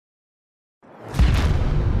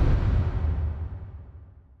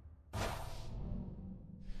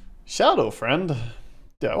Shadow friend.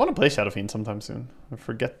 Yeah, I want to play Shadow Fiend sometime soon. I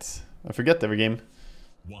forget every game.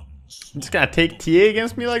 You're just gonna take TA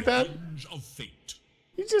against me like that?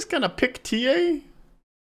 You just gonna pick TA?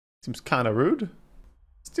 Seems kind of rude.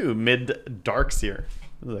 Let's do mid Dark Seer.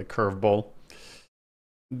 This is a curveball.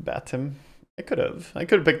 Bat him. I could have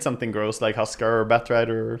picked something gross like Huskar or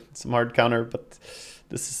Batrider or some hard counter, but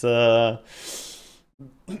this is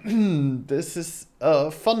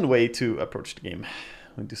a fun way to approach the game.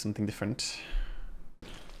 We'll do something different.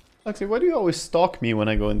 Actually, why do you always stalk me when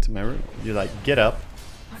I go into my room? You're like, get up,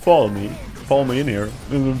 follow me in here,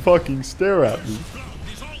 and then fucking stare at me.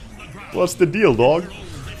 What's the deal, dog?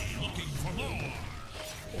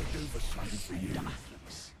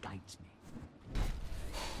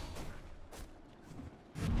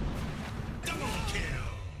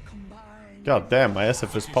 God damn, my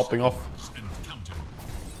SF is popping off.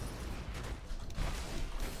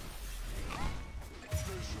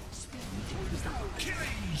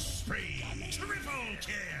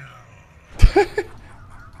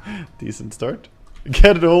 Decent start.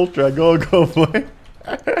 Get an ultra, go boy.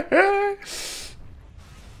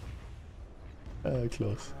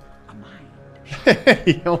 Close.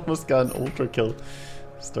 He almost got an ultra kill.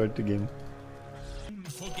 Start the game.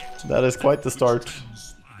 That is quite the start.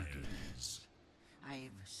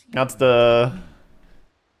 That's the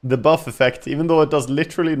buff effect. Even though it does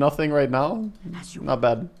literally nothing right now, not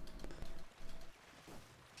bad.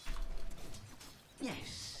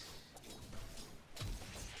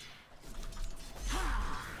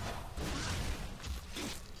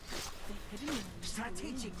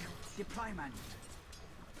 Strategic deployment.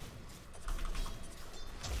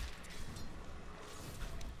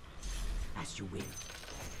 As you will.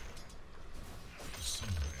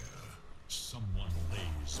 Somewhere, someone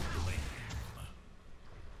lays blame.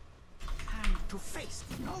 Time to face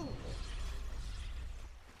no.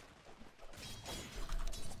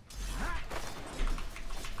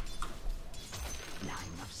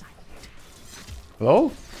 Line of sight.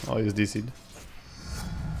 Hello? Oh, he's DC'd.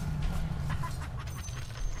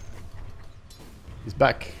 He's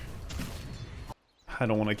back. I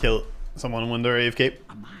don't want to kill someone when they're AFK.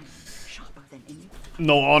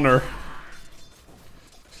 No honor.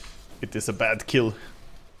 It is a bad kill.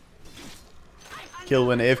 Kill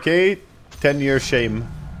when AFK, 10-year shame.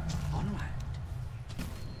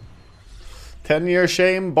 10-year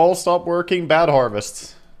shame, ball stop working, bad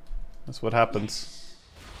harvest. That's what happens.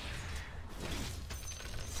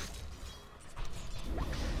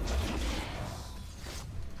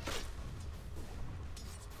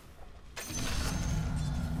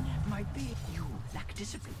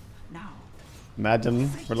 Imagine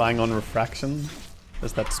relying on refraction.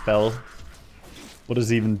 What's that spell? What does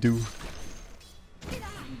it even do?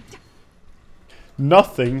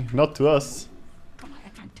 Nothing, not to us.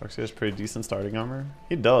 Darkseer has pretty decent starting armor.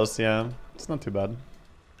 He does, yeah. It's not too bad.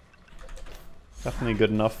 Definitely good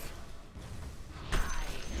enough.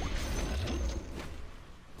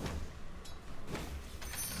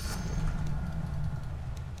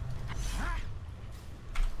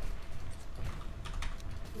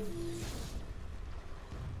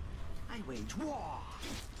 War.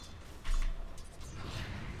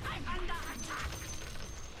 I'm under attack.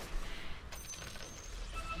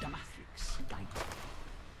 The Matrix guide.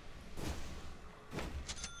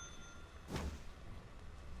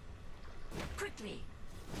 Quickly.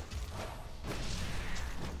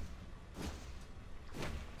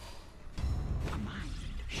 A mind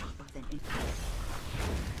sharper than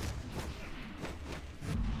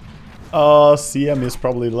CM is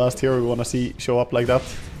probably the last hero we want to see show up like that.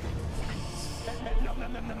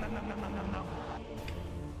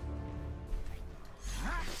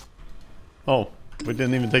 Oh, we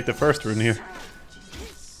didn't even take the first rune here.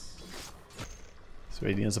 So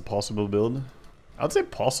Radiant's a possible build. I'd say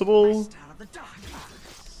possible.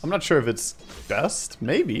 I'm not sure if it's best.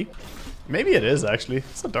 Maybe. Maybe it is actually.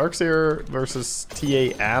 It's a Darkseer versus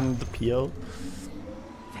TA and PL.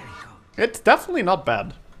 It's definitely not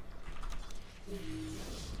bad.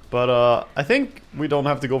 But I think we don't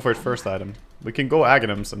have to go for its first item. We can go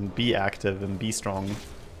Aghanims and be active and be strong.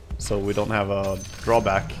 So we don't have a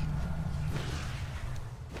drawback.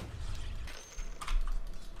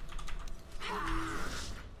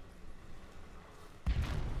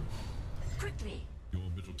 Your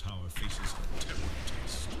middle tower faces a terrible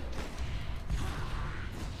test.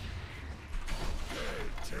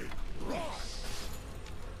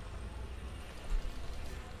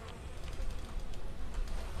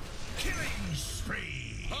 Killing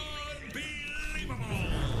spree! Unbelievable!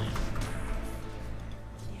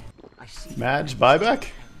 Madge buyback?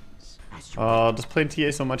 Does playing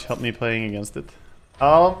TA so much help me playing against it?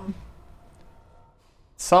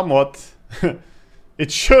 Somewhat.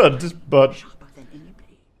 It should, but Sharper than any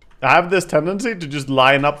blade. I have this tendency to just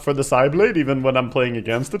line up for the side blade even when I'm playing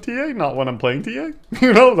against the TA, not when I'm playing TA.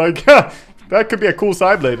 You know, like, yeah, that could be a cool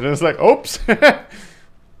side blade, and it's like, oops.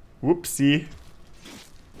 Whoopsie.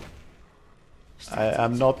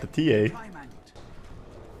 I'm not the TA.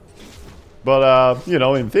 But, you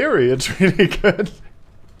know, in theory, it's really good.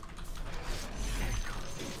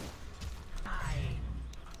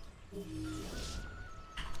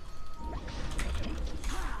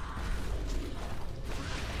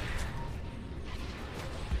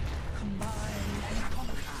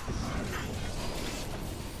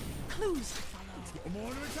 Clues to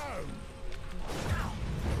follow.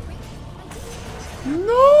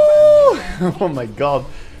 No! Oh my god.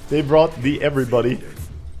 They brought the everybody. There's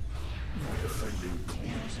a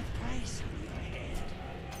price on your head.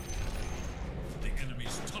 The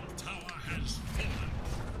enemy's top tower has fallen.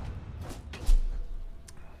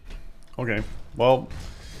 Okay, well,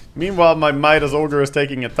 meanwhile my Midas Ogre is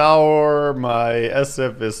taking a tower, my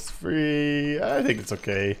SF is free. I think it's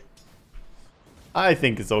okay. I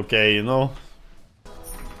think it's okay, you know.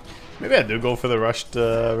 Maybe I do go for the rushed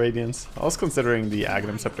Radiance. I was considering the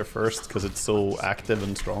Aghanim Scepter first, because it's so active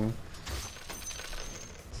and strong.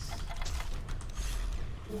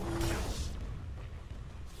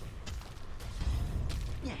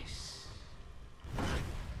 Yes.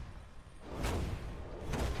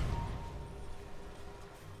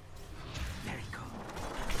 Very cool.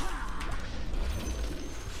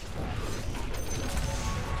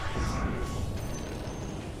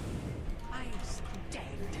 Ice dead.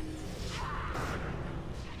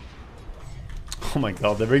 Oh my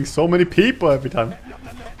god, they bring so many people every time.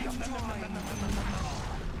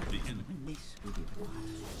 This will be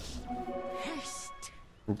required. Haste.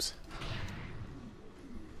 Oops.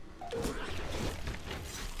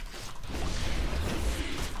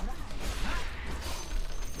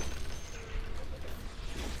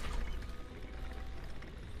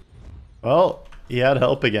 Well, he had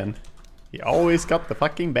help again. He always got the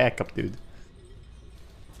fucking backup, dude.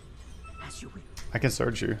 As you will. I can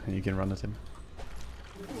surge you, and you can run at him.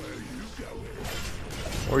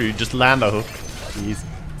 Or you just land a hook. Jeez.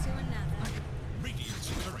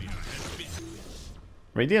 Radiant's courier has been.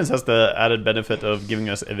 Radiance has the added benefit of giving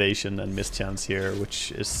us evasion and mischance here,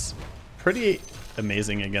 which is pretty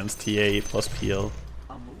amazing against TA plus PL.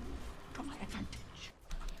 A move to my advantage.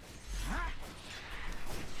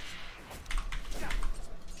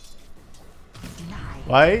 Deny.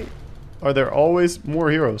 Why are there always more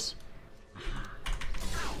heroes?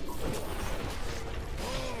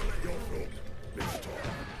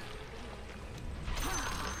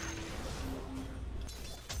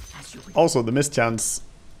 As you will. Also, the mischance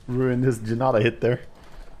ruined his Janata hit there,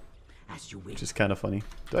 As you will. which is kind of funny.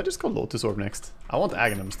 Do I just go Lotus Orb next? I want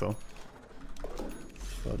Aghanims though.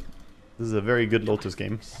 But this is a very good Lotus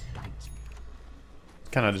game. Guides me.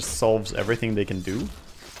 Kind of just solves everything they can do.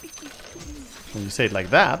 When you say it like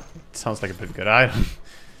that, it sounds like a pretty good item.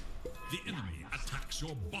 The enemy attacks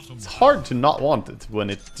your bottom. It's hard to not want it when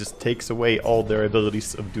it just takes away all their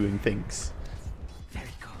abilities of doing things. Very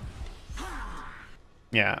cold.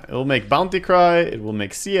 Yeah, it will make Bounty cry, it will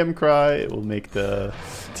make CM cry, it will make the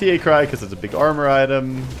TA cry because it's a big armor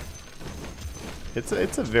item. It's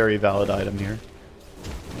a very valid item here.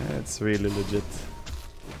 Yeah, it's really legit.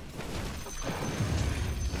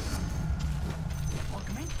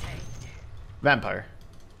 Augmented. Vampire.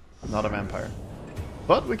 Not a vampire.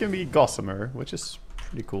 But we can be Gossamer, which is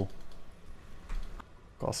pretty cool.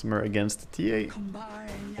 Gossamer against TA.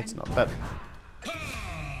 Combine. It's and not bad.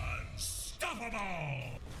 Unstoppable.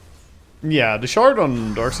 Yeah, the shard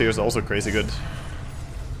on Darkseer is also crazy good.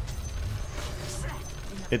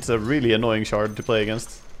 It's a really annoying shard to play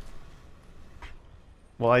against.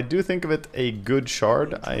 Well, I do think of it a good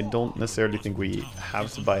shard. I don't necessarily think we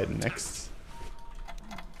have to buy it next.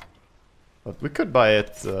 But we could buy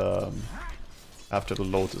it after the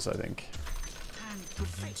Lotus, I think. The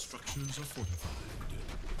structures are fortified.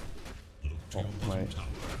 Look to Oh, your my bottom tower.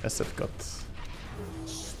 SF got...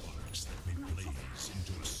 Sparks that may blaze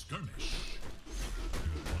into a skirmish.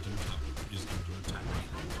 Your bottom tower is under attack.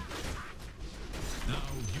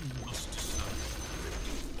 Now you must decide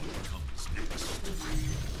what comes next.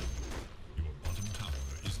 Your bottom tower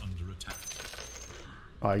is under attack.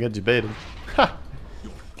 Oh, I got debated. Ha!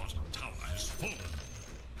 Your bottom tower has fallen.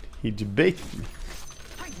 He debated me.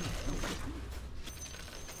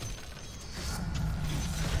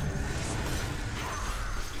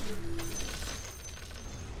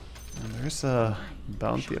 And there's a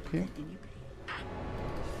bounty up here.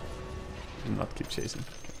 Do not keep chasing.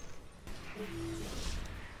 Okay.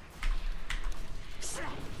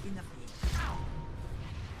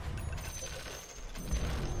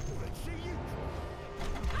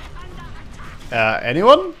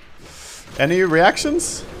 Anyone? Any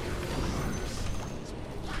reactions?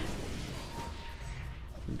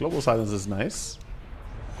 Global silence is nice.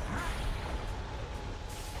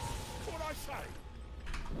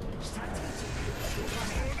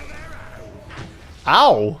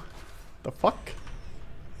 Ow! The fuck?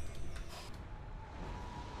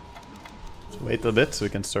 Let's wait a bit so we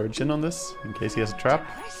can surge in on this in case he has a trap.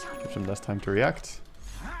 Gives him less time to react.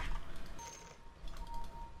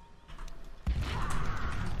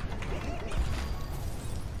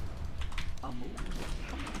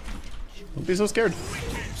 Don't be so scared.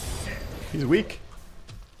 He's weak.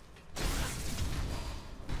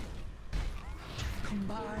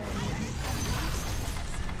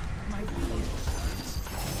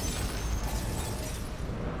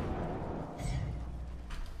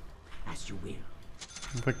 As you will.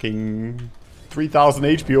 Fucking 3000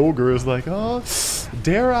 HP ogre is like, oh,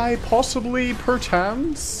 dare I possibly,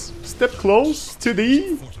 perchance, step close to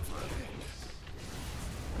thee?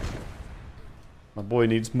 My boy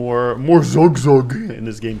needs more zog in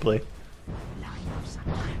this gameplay.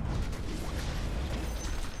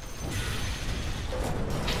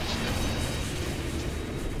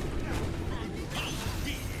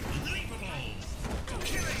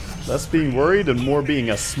 Less being worried and more being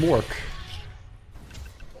a smork.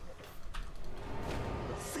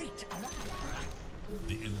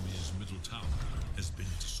 The enemy's middle tower has been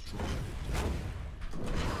destroyed.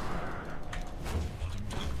 Bottom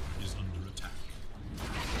tower is under attack.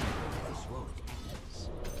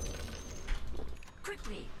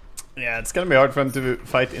 Quickly. Yeah, it's gonna be hard for him to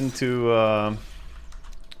fight into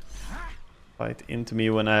me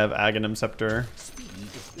when I have Aghanim Scepter.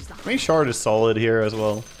 I mean, Shard is solid here as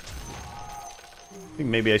well. I think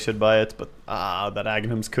maybe I should buy it, but that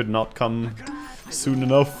Aghanims could not come soon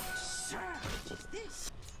enough.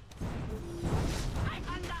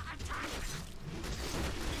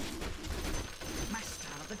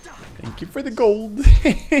 Thank you for the gold.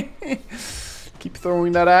 Keep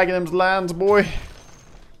throwing that Aghanim's lands, boy.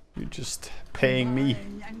 You're just paying me.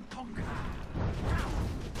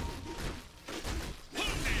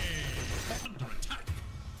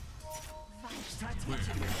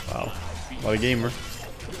 Wow, what a gamer.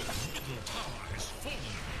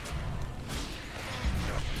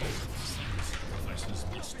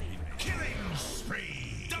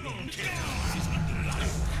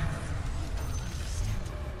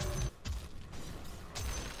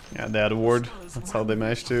 Yeah, they had a ward. That's how they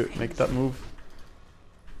managed to make that move.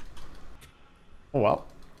 Oh wow,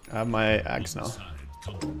 I have my axe now.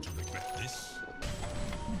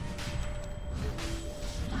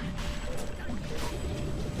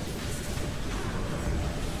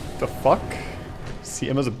 The fuck? See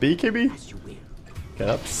him as a BKB?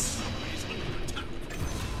 Okay,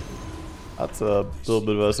 that's a little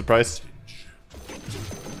bit of a surprise.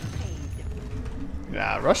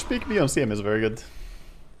 Yeah, rush BKB on CM is very good.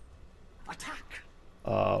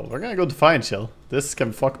 We're gonna go Defiant Shell. This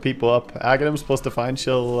can fuck people up. Aghanims plus Defiant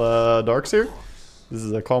Shell Darkseer. This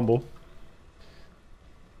is a combo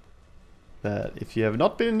that if you have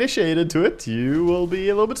not been initiated to it, you will be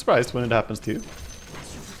a little bit surprised when it happens to you.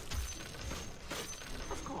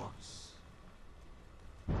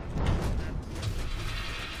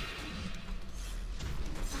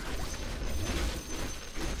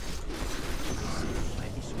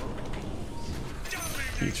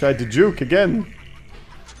 He tried to juke again.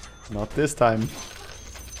 Not this time.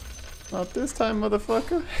 Not this time,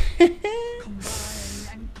 motherfucker.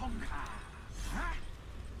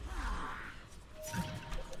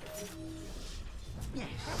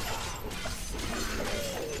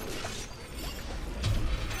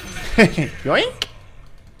 Yoink!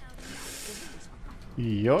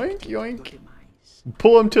 Yoink, yoink.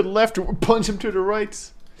 Pull him to the left or punch him to the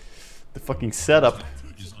right. The fucking setup.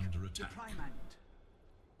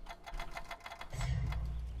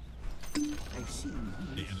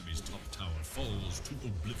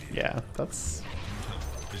 Yeah, that's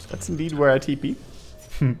indeed where I TP.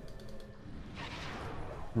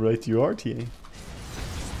 Right, you are, TA.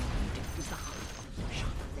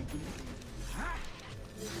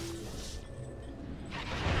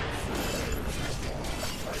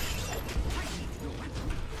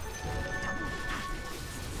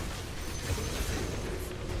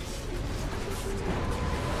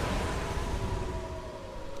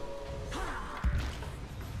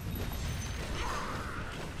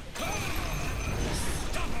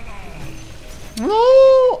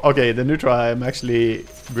 No! Okay, the neutral item actually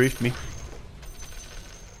briefed me.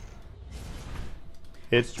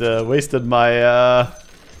 It wasted my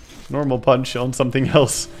normal punch on something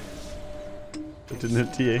else. It didn't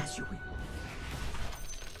hit TA.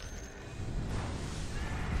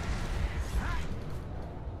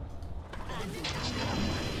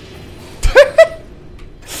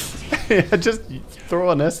 Yeah, just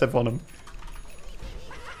throw an SF on him.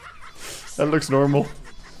 That looks normal.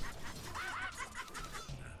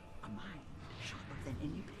 A mind sharper than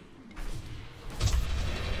any blade.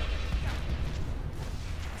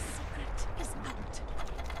 Secret is out.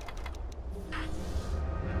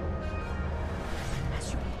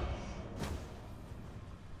 As you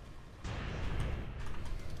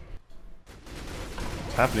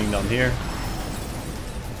What's happening down here?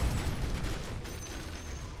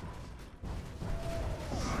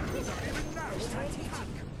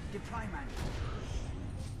 deployment.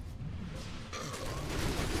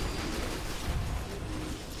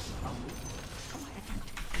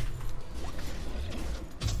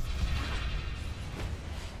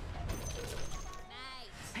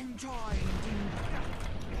 Enjoy.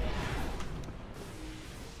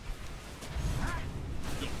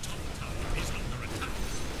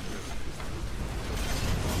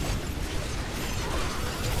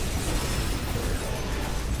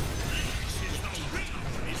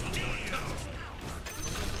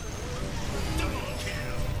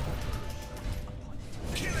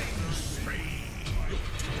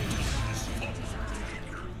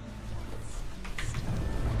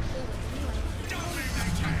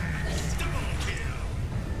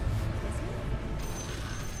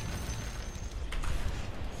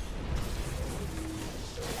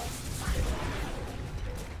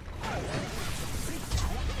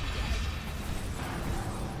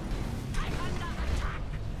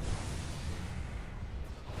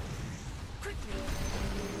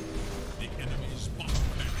 The enemy's bottom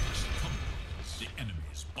barracks crumbles. The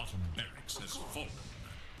enemy's bottom barracks has fallen.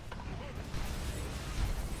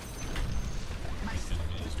 The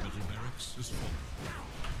enemy's middle barracks has fallen.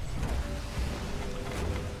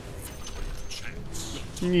 Chance.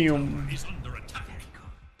 Your top tower is under attack.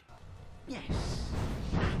 Yes.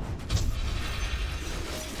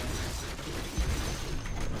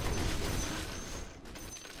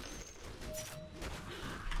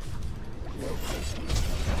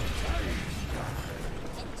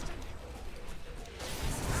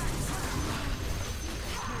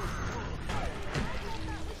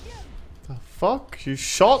 Fuck, you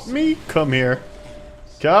shot me? Come here.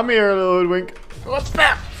 Come here, Ludwig. What's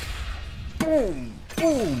that? Boom,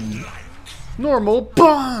 boom. Normal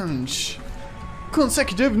punch.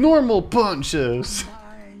 Consecutive normal punches.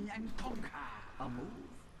 Mine and conquer. A move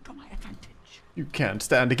to my advantage. You can't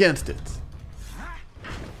stand against it.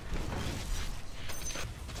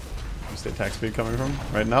 Where's the attack speed coming from?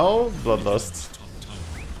 Right now, Bloodlust.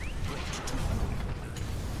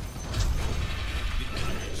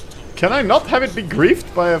 Can I not have it be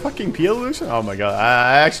griefed by a fucking peel illusion? Oh my god,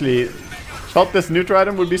 I actually thought this neutral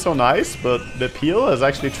item would be so nice, but the peel has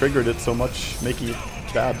actually triggered it so much, making it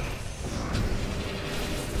bad.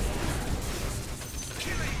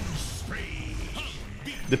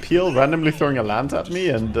 The peel randomly throwing a lance at me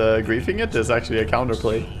and griefing it is actually a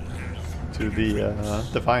counterplay to the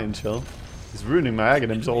Defiant Chill. He's ruining my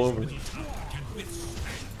Aghanim's all over.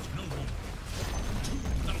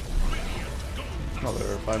 Oh,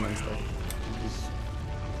 there are 5 minutes left.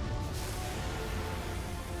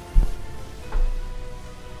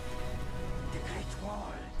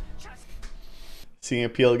 Seeing a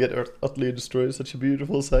PL get utterly destroyed is such a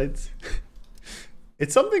beautiful sight.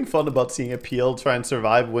 It's something fun about seeing a PL try and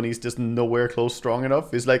survive when he's just nowhere close strong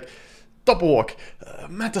enough. He's like, double walk,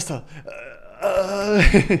 Mantastal,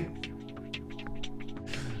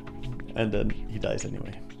 and then he dies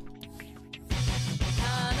anyway.